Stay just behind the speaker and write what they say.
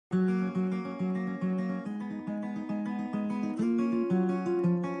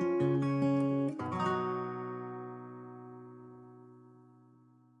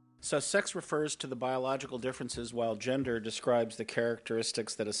So sex refers to the biological differences, while gender describes the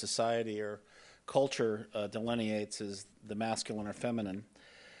characteristics that a society or culture delineates as the masculine or feminine.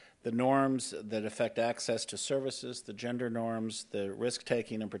 The norms that affect access to services, the gender norms, the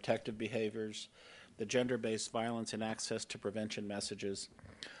risk-taking and protective behaviors, the gender-based violence and access to prevention messages,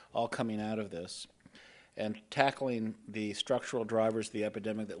 all coming out of this. And tackling the structural drivers of the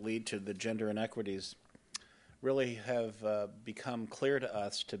epidemic that lead to the gender inequities really have become clear to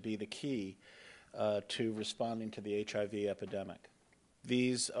us to be the key to responding to the HIV epidemic.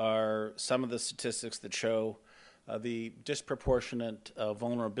 These are some of the statistics that show the disproportionate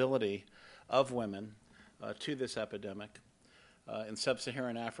vulnerability of women to this epidemic. In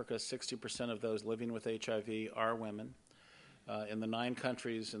sub-Saharan Africa, 60% of those living with HIV are women. In the 9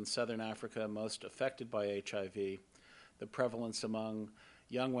 countries in southern Africa most affected by HIV, the prevalence among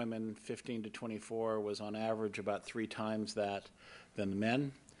young women 15 to 24 was on average about 3 times that than men.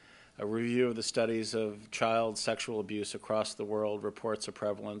 A review of the studies of child sexual abuse across the world reports a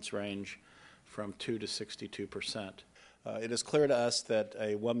prevalence range from 2 to 62%. It is clear to us that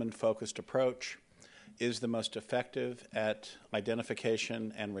a woman-focused approach is the most effective at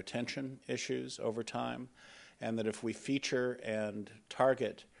identification and retention issues over time, and that if we feature and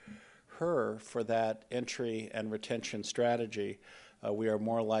target her for that entry and retention strategy, we are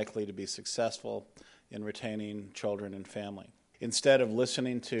more likely to be successful in retaining children and family. Instead of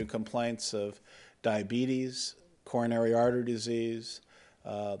listening to complaints of diabetes, coronary artery disease,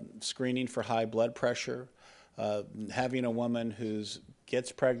 screening for high blood pressure, having a woman who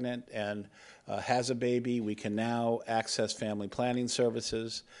gets pregnant and has a baby, we can now access family planning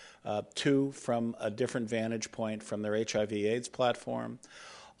services, from a different vantage point from their HIV/AIDS platform.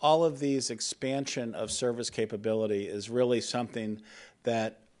 All of these expansion of service capability is really something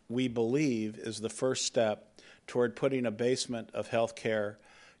that we believe is the first step toward putting a basement of healthcare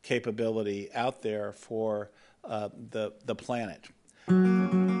capability out there for the planet.